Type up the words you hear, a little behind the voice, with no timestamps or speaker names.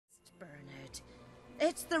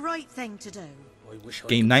It's the right thing to do.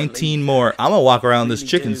 Gain 19 more. I'm gonna walk around this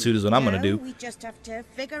chicken suit is what I'm gonna do. We just have to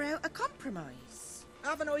figure out a compromise.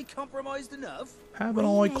 Haven't I compromised enough? Haven't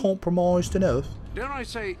I compromised enough? Dare I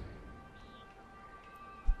say...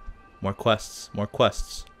 More quests. More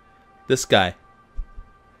quests. This guy.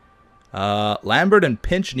 Lambert and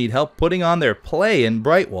Pinch need help putting on their play in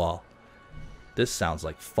Brightwall. This sounds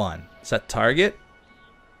like fun. Set target.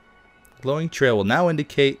 Glowing trail will now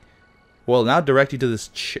indicate... Will now direct you to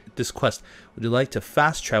this quest. Would you like to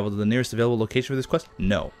fast travel to the nearest available location for this quest?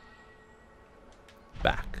 No.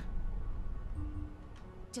 Back.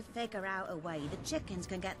 To figure out a way the chickens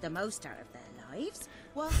can get the most out of their lives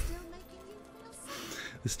while still making you feel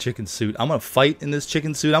safe. This chicken suit. I'm gonna fight in this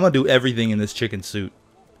chicken suit. I'm gonna do everything in this chicken suit.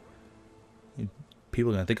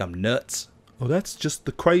 People are gonna think I'm nuts. Oh, that's just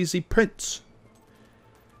the crazy prince.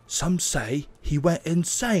 Some say he went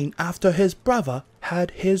insane after his brother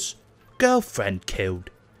had his girlfriend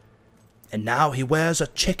killed. And now he wears a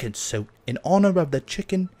chicken suit in honor of the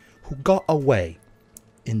chicken who got away.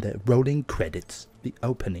 In the rolling credits. The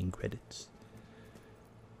opening credits.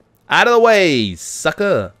 Out of the way,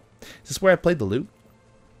 sucker! Is this where I played the loot?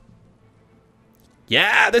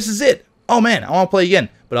 Yeah, this is it! Oh man, I want to play again.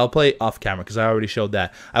 But I'll play off camera because I already showed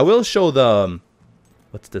that. I will show the...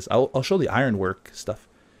 what's this? I'll show the ironwork stuff.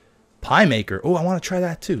 Pie maker. Oh, I want to try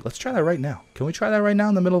that too. Let's try that right now. Can we try that right now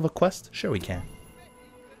in the middle of a quest? Sure we can.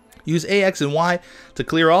 Use A, X, and Y to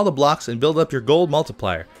clear all the blocks and build up your gold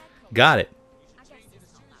multiplier. Got it.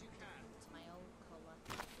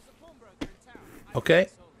 Okay.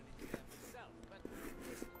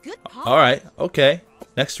 Alright, okay.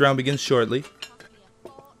 Next round begins shortly.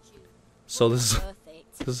 So this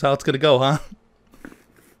is how it's gonna go, huh?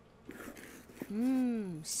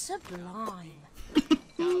 Sublime.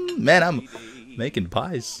 Man, I'm making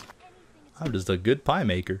pies. I'm just a good pie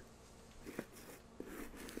maker.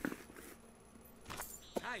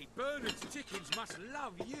 Hey, Bernard's chickens must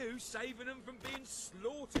love you, saving them from being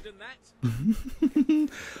slaughtered and that.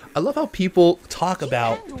 I love how people talk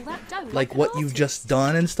about like what you've just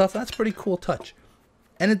done and stuff. That's a pretty cool touch.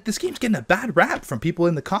 And this game's getting a bad rap from people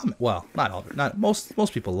in the comment. Well, not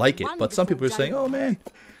most people like it, but some people are saying, "Oh man,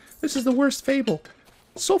 this is the worst Fable."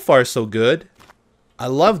 So far, so good. I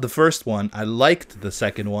loved the first one. I liked the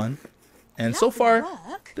second one, and so far,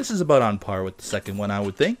 this is about on par with the second one, I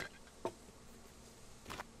would think.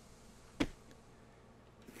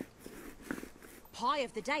 Pie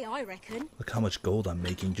of the day, I reckon. Look how much gold I'm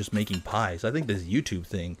making just making pies. I think this YouTube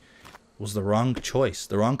thing was the wrong choice,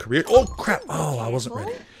 the wrong career. Oh crap! Oh, I wasn't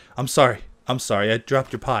ready. I'm sorry. I'm sorry. I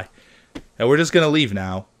dropped your pie. And we're just gonna leave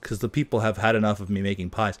now because the people have had enough of me making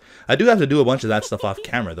pies. I do have to do a bunch of that stuff off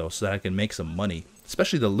camera though, so that I can make some money,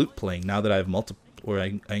 especially the loot playing. Now that I've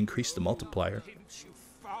I increased the multiplier.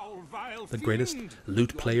 The greatest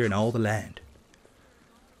loot player in all the land.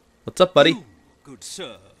 What's up, buddy? Good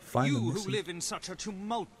sir, Find you the who missing- live in such a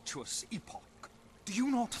tumultuous epoch, do you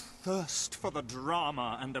not thirst for the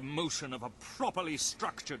drama and emotion of a properly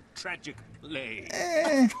structured tragic play?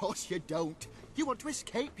 Of course you don't. You want to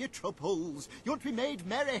escape your troubles. You want to be made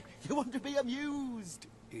merry. You want to be amused.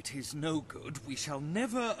 It is no good. We shall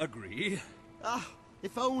never agree. Ah,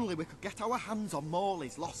 if only we could get our hands on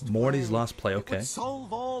Morley's Lost Morty's Play. Lost Play, It okay. would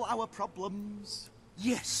solve all our problems.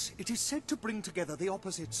 Yes, it is said to bring together the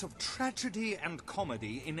opposites of tragedy and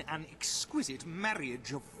comedy in an exquisite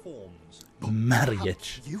marriage of forms.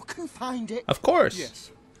 Marriage. You can find it. Of course.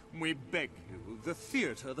 Yes, we beg you, the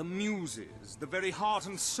theatre, the muses, the very heart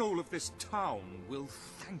and soul of this town will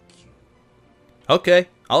thank you. Okay,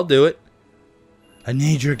 I'll do it. I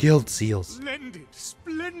need your guild seals. Splendid,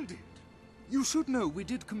 splendid. You should know we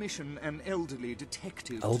did commission an elderly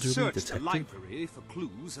detective to Elderly search detective? the library for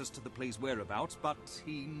clues as to the play's whereabouts, but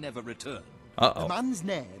he never returned. The Uh-oh. man's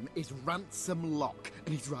name is Ransom Locke,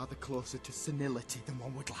 and he's rather closer to senility than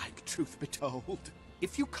one would like, truth be told.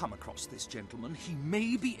 If you come across this gentleman, he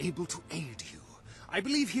may be able to aid you. I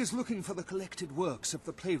believe he is looking for the collected works of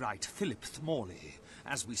the playwright Philip Morley,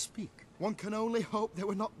 as we speak. One can only hope they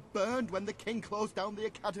were not burned when the king closed down the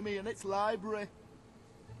academy and its library.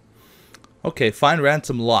 Okay, find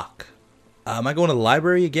Ransom Locke. Am I going to the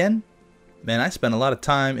library again? Man, I spent a lot of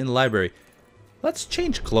time in the library. Let's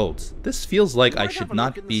change clothes. This feels like I should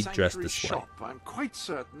not be dressed this way. I'm quite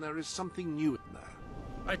certain there is something new in there.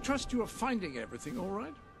 I trust you are finding everything all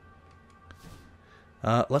right?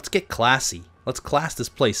 Let's get classy. Let's class this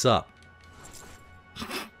place up.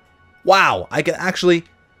 Wow, I can actually...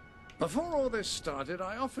 Before all this started,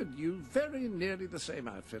 I offered you very nearly the same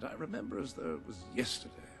outfit. I remember as though it was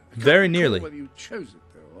yesterday. I can't Very recall nearly. whether you chose it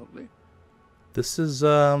though, oddly. This is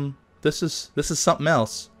something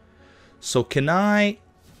else. So can I...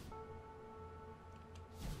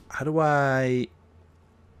 How do I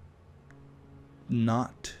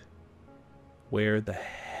not wear the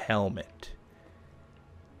helmet?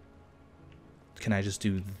 Can I just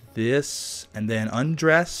do this and then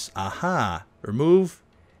undress? Aha. Remove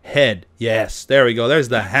head. Yes, there we go. There's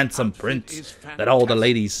the handsome prince that all the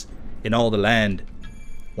ladies in all the land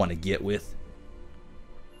want to get with.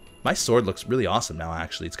 My sword looks really awesome now,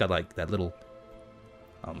 actually. It's got like that little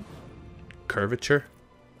curvature.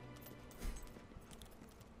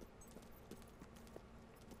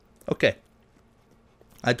 Okay.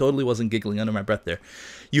 I totally wasn't giggling under my breath there.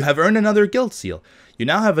 You have earned another guild seal. You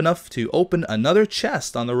now have enough to open another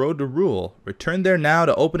chest on the road to rule. Return there now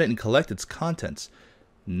to open it and collect its contents.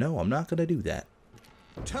 No, I'm not going to do that.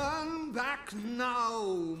 Turn back now,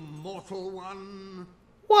 mortal one.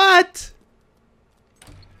 What?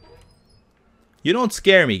 You don't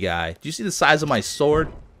scare me, guy. Do you see the size of my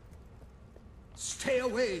sword? Stay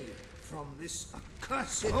away from this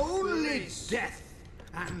accursed only death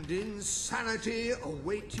and insanity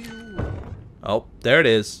await you. Oh, there it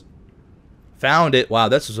is. Found it. Wow,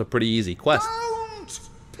 this was a pretty easy quest. Don't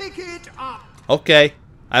pick it up. Okay,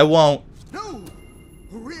 I won't. No,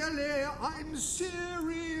 really, I'm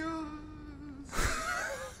serious.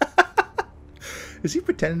 Is he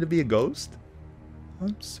pretending to be a ghost?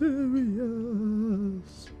 I'm serious.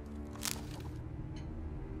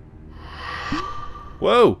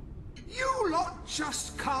 Whoa. You lot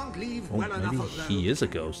just can't leave Oh, well enough maybe alone. he is a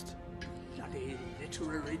ghost. Bloody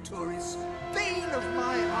literary tourist, bane of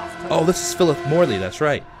my afterlife. Oh, this is Philip Morley. That's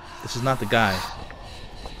right. This is not the guy.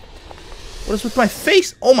 What is with my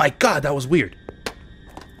face? Oh my god, that was weird.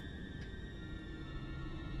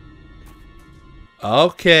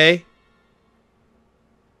 Okay.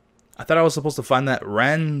 I thought I was supposed to find that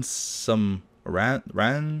ransom...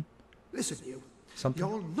 Listen, you. Something?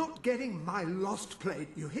 You're not getting my lost plate,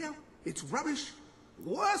 you hear? It's rubbish.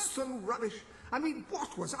 Worse than rubbish. I mean,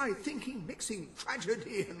 what was I thinking mixing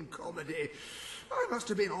tragedy and comedy? I must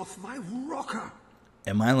have been off my rocker.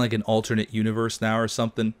 Am I like an alternate universe now or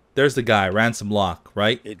something? There's the guy, Ransom Locke,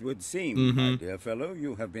 right? It would seem, my dear fellow,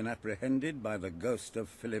 you have been apprehended by the ghost of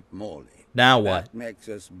Philip Morley. Now what? That makes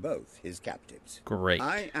us both his captives. Great.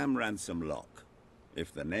 I am Ransom Locke.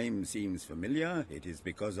 If the name seems familiar, it is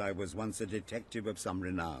because I was once a detective of some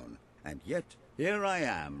renown. And yet, here I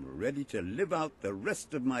am, ready to live out the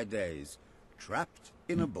rest of my days, trapped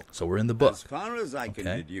in a book. So we're in the book. As far as I can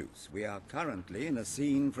deduce, we are currently in a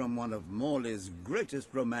scene from one of Morley's greatest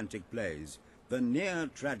romantic plays, the near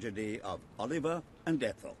tragedy of Oliver and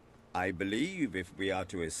Ethel. I believe if we are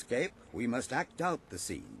to escape, we must act out the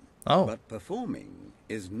scene. Oh. But performing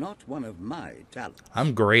is not one of my talents.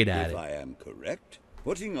 I'm great at If it. I am correct,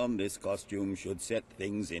 putting on this costume should set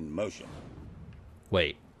things in motion.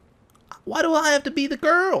 Wait. Why do I have to be the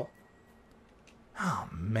girl? Oh,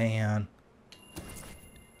 man.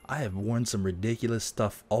 I have worn some ridiculous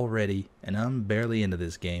stuff already, and I'm barely into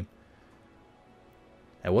this game.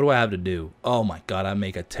 And what do I have to do? Oh my god, I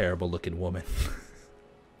make a terrible looking woman.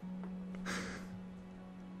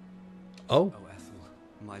 Oh. Oh, Ethel,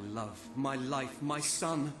 my love, my life, my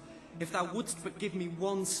son. If thou wouldst but give me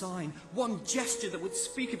one sign, one gesture that would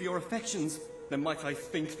speak of your affections, then might I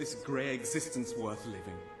think this grey existence worth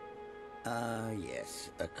living. Ah, yes,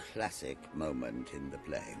 a classic moment in the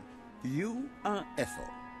play. You are Ethel,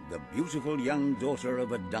 the beautiful young daughter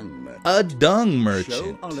of a dung merchant. A dung merchant.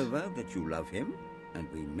 Show Oliver that you love him, and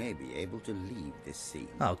we may be able to leave this scene.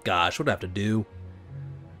 Oh gosh, what do I have to do?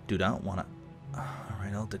 Dude, I don't want to...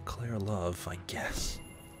 Alright, I'll declare love, I guess.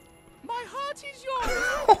 My heart is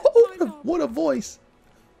yours. Oh, what a voice.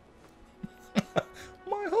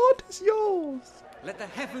 My heart is yours. Let the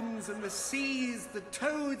heavens and the seas, the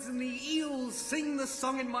toads and the eels sing the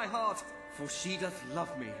song in my heart, for she doth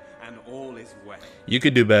love me, and all is well. You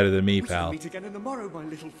could do better than me, We shall pal. meet again in the morrow, my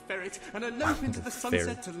little ferret, and elope into the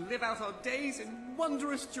sunset to live out our days in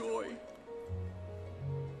wondrous joy.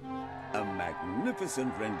 A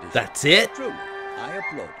magnificent rendition. That's it? Truly, I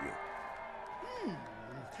applaud you.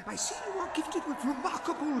 I see you are gifted with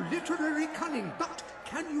remarkable literary cunning, but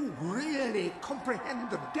can you really comprehend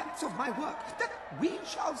the depths of my work? That we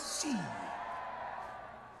shall see.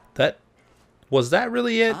 Was that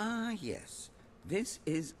really it? Ah, yes. This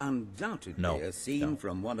is undoubtedly No, a scene no.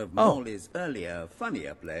 from one of Oh. Morley's earlier,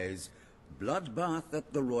 funnier plays, Bloodbath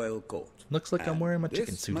at the Royal Court. Looks like I'm wearing my chicken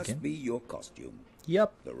this suit must again. be your costume.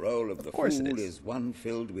 Yep. The role of the course it fool is. is one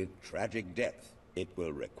filled with tragic depth. It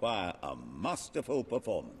will require a masterful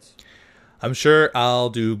performance. I'm sure I'll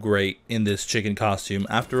do great in this chicken costume.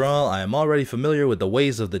 After all, I am already familiar with the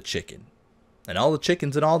ways of the chicken. And all the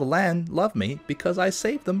chickens in all the land love me because I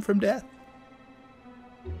saved them from death.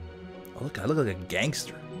 Oh, look, I look like a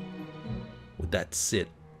gangster with that sit.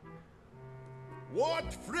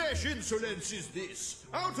 What fresh insolence is this?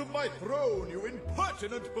 Out of my throne, you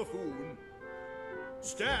impertinent buffoon!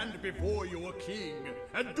 Stand before your king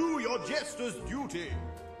and do your jester's duty.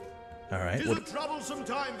 All right. 'Tis a troublesome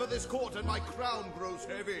time for this court, and my crown grows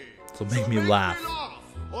heavy. So make me laugh.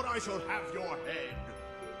 Or I shall have your head.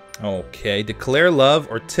 Okay, declare love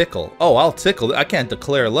or tickle. Oh, I'll tickle. I can't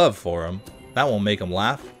declare love for him. That won't make him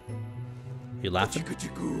laugh. You laughing?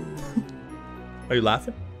 Are you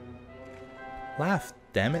laughing? Laugh,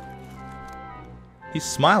 damn it. He's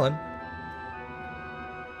smiling.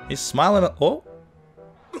 He's smiling. Oh.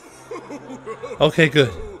 Okay,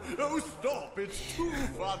 good. Oh, stop. It's too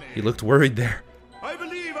funny. He looked worried there. I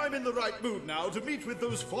believe I'm in the right mood now to meet with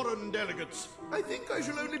those foreign delegates. I think I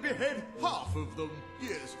shall only behead half of them.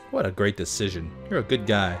 Yes. What a great decision. You're a good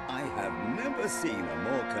guy. I have never seen a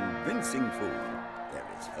more convincing fool. There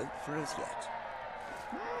is hope for us yet.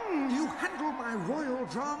 You handle my royal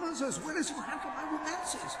dramas as well as you handle my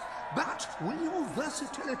romances. But will your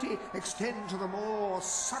versatility extend to the more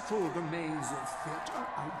subtle domains of theatre,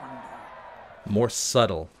 I wonder? More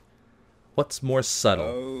subtle. What's more subtle?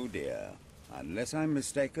 Oh dear. Unless I'm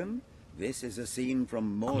mistaken, this is a scene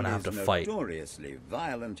from gonna have Morley's to fight. notoriously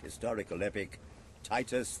violent historical epic,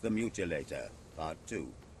 Titus the Mutilator, Part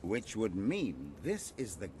 2. Which would mean this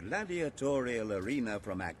is the gladiatorial arena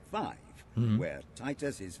from Act 5, where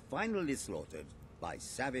Titus is finally slaughtered by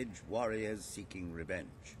savage warriors seeking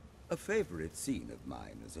revenge. A favorite scene of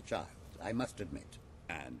mine as a child, I must admit.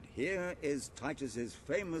 And here is Titus's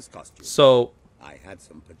famous costume. So, I had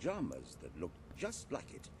some pajamas that looked just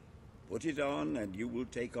like it. Put it on and you will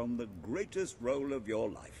take on the greatest role of your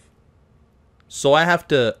life. so I have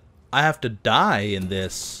to die in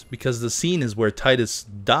this because the scene is where Titus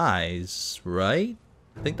dies, right?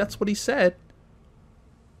 I think that's what he said.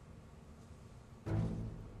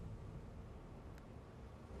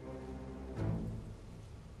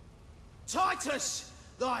 Titus,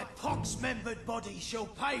 thy pox-membered body shall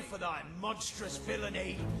pay for thy monstrous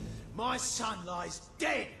villainy. My son lies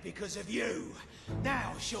dead because of you.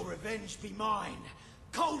 Now shall revenge be mine.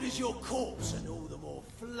 Cold as your corpse and all the more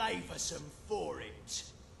flavoursome for it.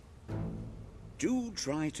 Do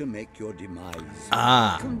try to make your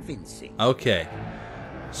demise convincing. Okay.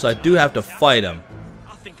 So I do have to fight him.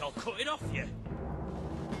 I think I'll cut it off you.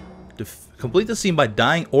 Complete the scene by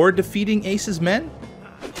dying or defeating Ace's men?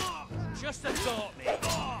 Just a thought, mate.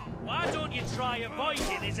 Why don't you try avoiding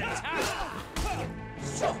his attack?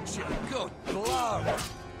 Such a good blow.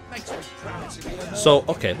 Makes me proud to be a... So,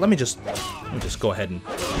 okay, let me just go ahead and...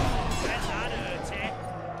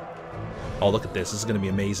 Oh, look at this. This is going to be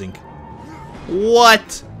amazing.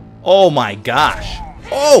 What? Oh my gosh.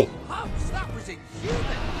 Oh! That was inhuman.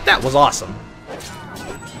 That was awesome.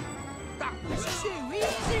 That was too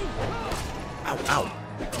easy. Ow, ow.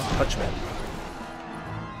 Don't touch me.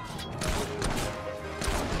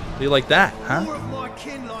 Do you like that, huh? More of my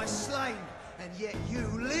kin lie slain, and yet you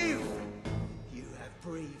live. You have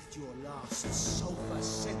breathed your last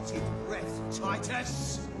sulphur-scented breath,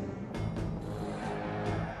 Titus.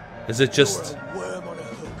 Is it just You're a worm on a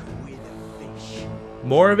hook with a fish.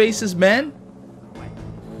 more of Ace's men?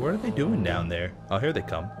 What are they doing down there? Oh, here they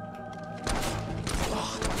come.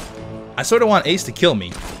 I sort of want Ace to kill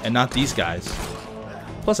me, and not these guys.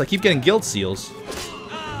 Plus, I keep getting guild seals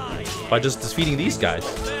by just defeating these guys.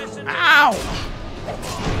 Ow!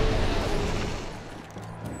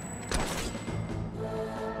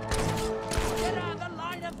 Get out of the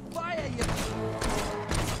line of fire, you...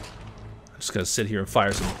 I'm just gonna sit here and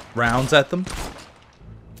fire some rounds at them.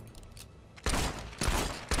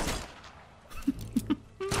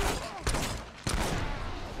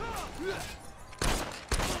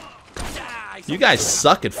 You guys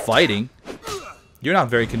suck at fighting. You're not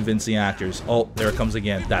very convincing actors. Oh, there it comes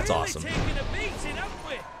again. That's awesome.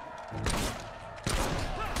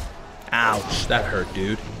 Ouch, that hurt,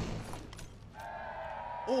 dude.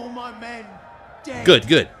 All my men dead. Good,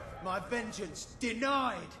 good. My vengeance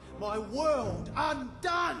denied. My world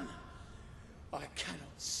undone. I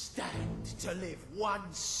cannot stand to live 1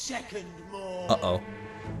 second more. Uh-oh.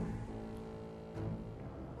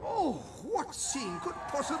 Oh, what scene could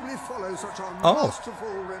possibly follow such a Oh. masterful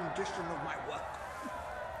rendition of my work?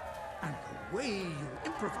 And the way you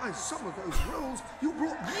improvised some of those roles, you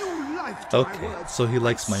brought new life to my Okay, words. so he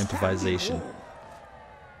likes my I stand in improvisation. awe.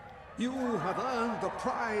 You have earned the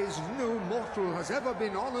prize no mortal has ever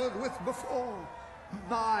been honored with before.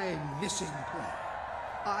 My missing play.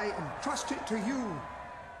 I entrust it to you,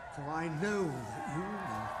 for I know that you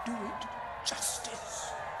will do it justice.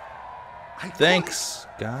 Thanks,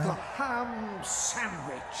 The guy. ham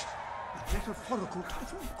sandwich. A metaphorical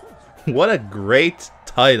title, of course. What a great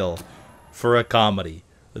title for a comedy.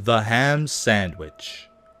 The Ham Sandwich.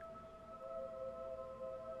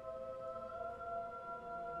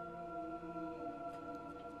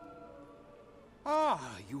 Ah,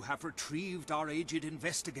 you have retrieved our aged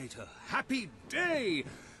investigator. Happy day!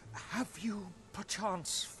 Have you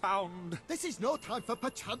perchance found... This is no time for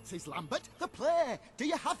perchances, Lambert. The play. Do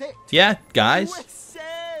you have it? Yeah, guys. We're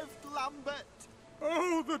saved, Lambert.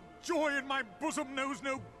 Oh, the joy in my bosom knows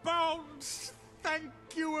no bounds. Thank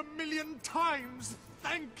you a million times.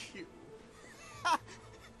 Thank you.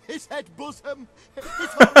 His head bosom.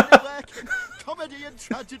 It's already working. Comedy and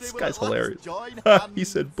tragedy This will guy's at last hilarious. join hands. He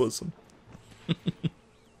said bosom.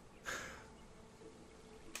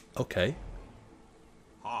 Okay.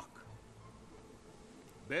 Hark.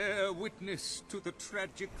 Bear witness to the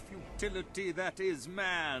tragic futility that is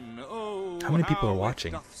man. Oh, How many people are it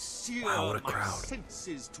watching? doth sear Wow, what a my crowd.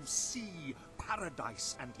 senses to see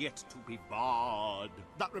paradise and yet to be barred.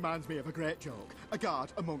 That reminds me of a great joke. A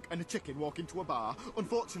guard, a monk, and a chicken walk into a bar.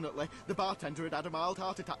 Unfortunately, the bartender had had a mild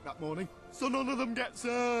heart attack that morning, so none of them get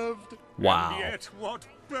served. Wow. And yet what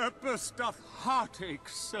purpose doth heartache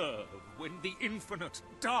serve when the infinite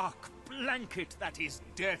dark blanket that is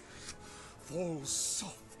death falls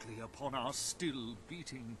softly upon our still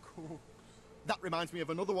beating corpse? That reminds me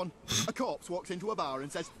of another one. A corpse walks into a bar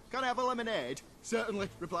and says, "Can I have a lemonade?" "Certainly,"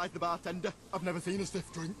 replies the bartender. "I've never seen a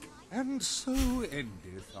stiff drink." And so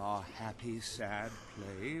endeth our happy sad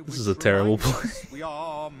play. This is a terrible play. We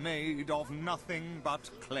are made of nothing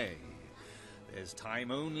but clay. There's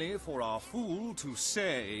time only for our fool to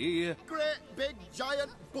say, Great big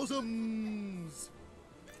giant bosoms.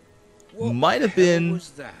 Might have been. What was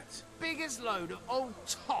that? Biggest load of old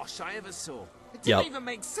tosh I ever saw. It Yep. didn't even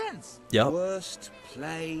make sense. Yep. Worst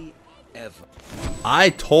play ever. I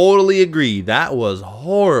totally agree. That was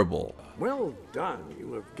horrible. Well done.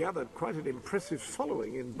 You have gathered quite an impressive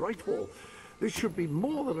following in Brightwall. This should be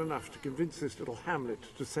more than enough to convince this little hamlet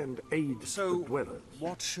to send aid to the dwellers.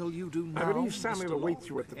 What shall you do now, I believe Samuel Mr. awaits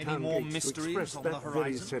you Locke? at the Any town more gates to mysteries express on the that very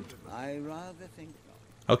horizon? sentiment. I rather think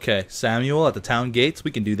Okay, Samuel at the town gates.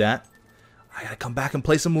 We can do that. I gotta come back and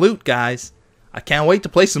play some loot, guys. I can't wait to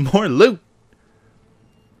play some more loot.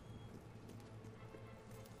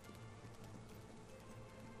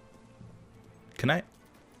 Can I?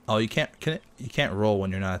 Oh, you can't. You can't roll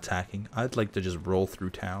when you're not attacking. I'd like to just roll through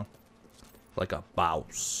town, like a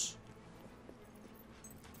boss.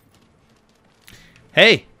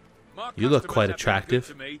 Hey, My you look customers quite have been good attractive.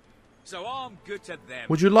 to me, so I'm good to them.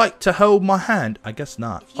 Would you like to hold my hand? I guess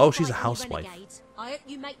not. If you Oh, she's a fight any housewife. renegades, I hope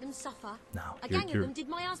you make them suffer. No, A you're- gang of you're- them did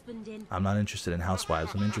my husband in. I'm not interested in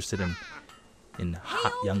housewives. I'm interested in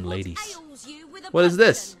hot Hail young what ladies. ails you with a What is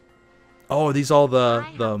this? Oh, are these all the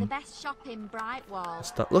best shop in Brightwall.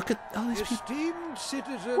 stuff? Look at all these people. Esteemed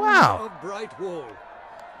citizens Wow. of Brightwall,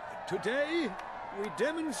 today we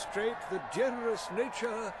demonstrate the generous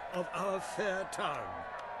nature of our fair town.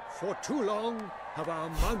 For too long have our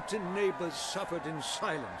mountain neighbors suffered in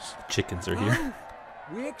silence. Chickens are here. Now,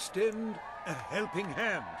 we extend a helping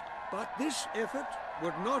hand. But this effort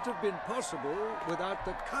would not have been possible without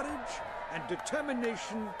the courage and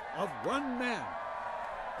determination of one man,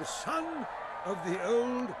 the son of the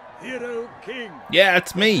old hero king. Yeah,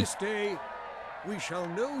 it's me. On this day, we shall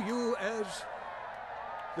know you as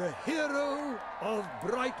the hero of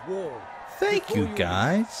Brightwall. Thank Before you,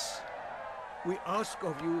 guys. we ask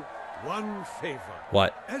of you one favor.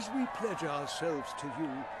 What? As we pledge ourselves to you,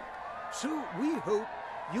 so we hope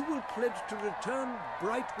you will pledge to return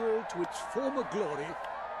Brightwall to its former glory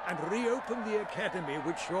and reopen the academy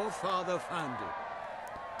which your father founded.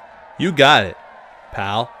 You got it,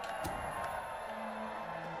 pal.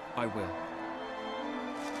 I will.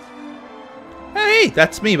 Hey,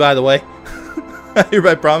 that's me, by the way. I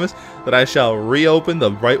hereby promise that I shall reopen the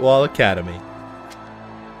Brightwall Academy.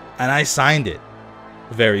 And I signed it.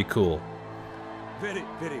 Very cool. Very,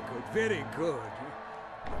 very good, very good.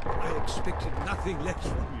 I expected nothing less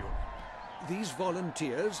from you. These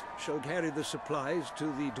volunteers shall carry the supplies to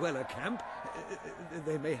the dweller camp.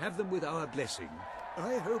 They may have them with our blessing.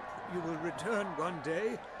 I hope you will return one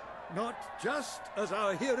day, not just as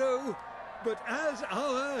our hero, but as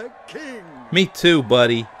our king. Me too,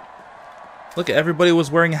 buddy. Look, everybody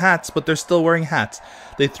was wearing hats, but they're still wearing hats.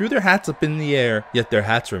 They threw their hats up in the air, yet their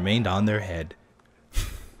hats remained on their head.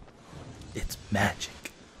 It's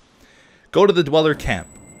magic. Go to the dweller camp.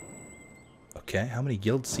 Okay, how many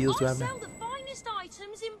guild seals do I have now? sell the finest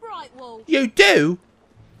items in Brightwall. You do?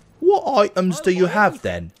 What items do you have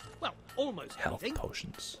then? Well, almost Health everything.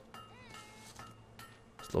 potions.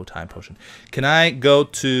 Slow time potion. Can I go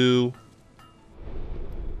to...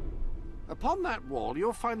 Upon that wall,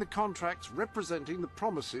 you'll find the contracts representing the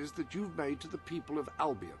promises that you've made to the people of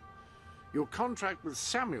Albion. Your contract with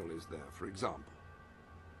Samuel is there, for example.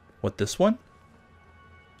 What, this one?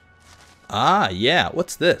 Ah, yeah.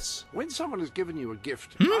 What's this? When someone has given you a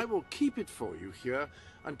gift, I will keep it for you here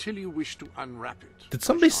until you wish to unwrap it. Did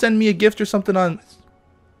somebody send me a gift or something on...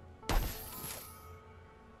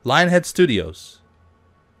 Lionhead Studios.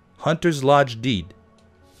 Hunter's Lodge deed.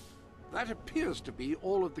 That appears to be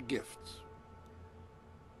all of the gifts.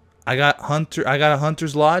 I got a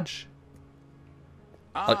Hunter's Lodge.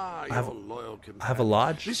 Ah, your loyal companion. I have a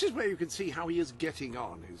lodge? This is where you can see how he is getting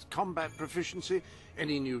on. His combat proficiency,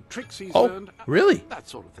 any new tricks he's Oh, learned. really? That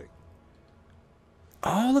sort of thing.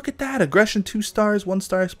 Oh, look at that. Aggression 2 stars, 1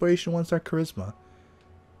 star exploration, 1 star charisma.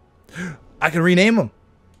 I can rename him.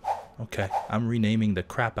 Okay, I'm renaming the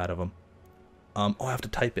crap out of him. Oh, I have to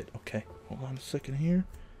type it. Okay, hold on a second here.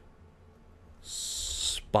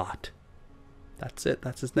 Spot. That's it.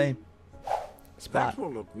 That's his name. Spot. That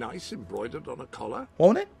will look nice embroidered on a collar.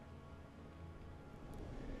 Won't it?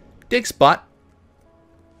 Dig Spot.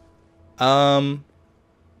 Yeah,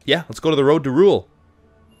 let's go to the road to rule.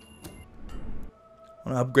 I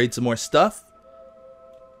want to upgrade some more stuff.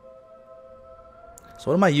 So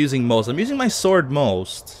what am I using most? I'm using my sword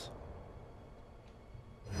most.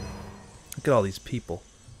 Look at all these people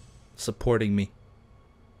supporting me.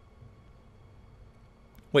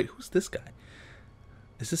 Wait, who's this guy?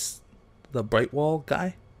 Is this the Brightwall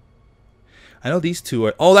guy? I know these two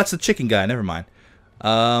are... Oh, that's the chicken guy. Never mind.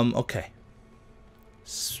 Okay.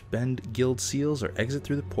 Spend guild seals or exit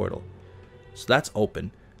through the portal. So that's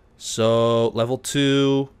open. So, level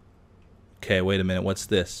 2. Okay, wait a minute. What's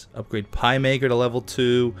this? Upgrade Pie Maker to level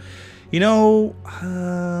 2. You know,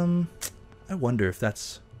 I wonder if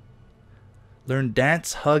that's... Learn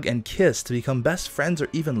Dance, Hug, and Kiss to become best friends or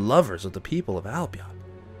even lovers with the people of Albion.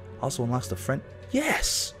 Also unlocks the friend...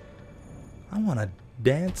 Yes! I want to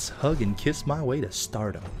dance, hug, and kiss my way to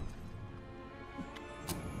stardom.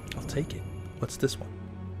 I'll take it. What's this one?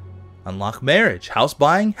 Unlock marriage, house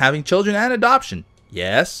buying, having children, and adoption.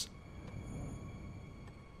 Yes.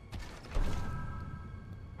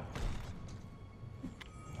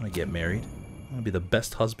 I want to get married. I want to be the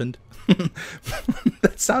best husband.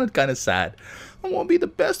 That sounded kind of sad. I want to be the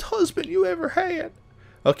best husband you ever had.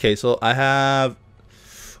 Okay, so I have...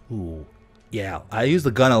 Ooh. Yeah, I use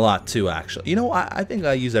the gun a lot too, actually. You know, I think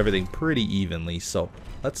I use everything pretty evenly, so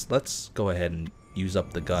let's go ahead and use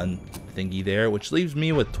up the gun thingy there, which leaves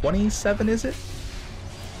me with 27, is it?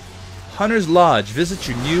 Hunter's Lodge, visit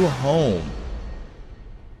your new home.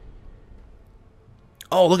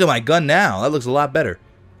 Oh, look at my gun now. That looks a lot better.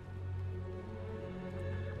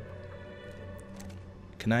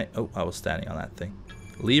 Can I... Oh, I was standing on that thing.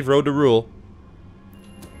 Leave road to rule.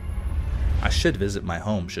 I should visit my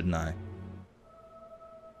home, shouldn't I?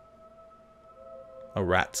 A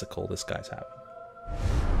ratsicle this guy's having.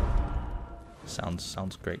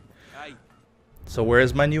 Sounds great. So where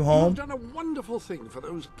is my new home? You've done a wonderful thing for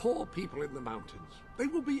those poor people in the mountains. They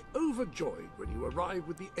will be overjoyed when you arrive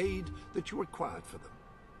with the aid that you acquired for them.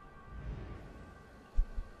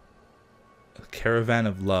 A caravan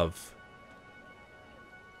of love.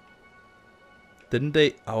 Didn't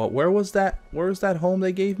they... Oh, where was that? Where was that home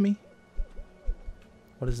they gave me?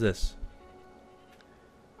 What is this?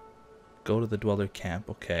 Go to the Dweller Camp.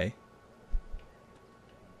 Okay.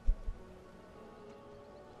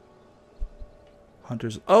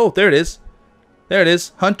 Hunter's... Oh, there it is. There it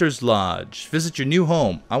is. Hunter's Lodge. Visit your new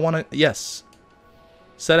home. I want to... Yes.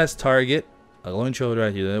 Set as target. A glowing show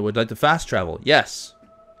right here. Would like to fast travel. Yes.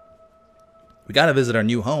 We got to visit our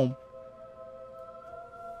new home.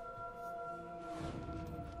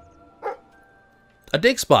 A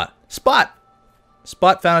dig spot. Spot.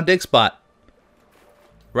 Spot found a dig spot.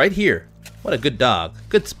 Right here. What a good dog.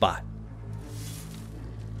 Good spot.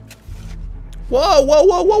 Whoa, whoa,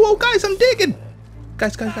 whoa, whoa, whoa, guys, I'm digging.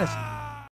 Guys.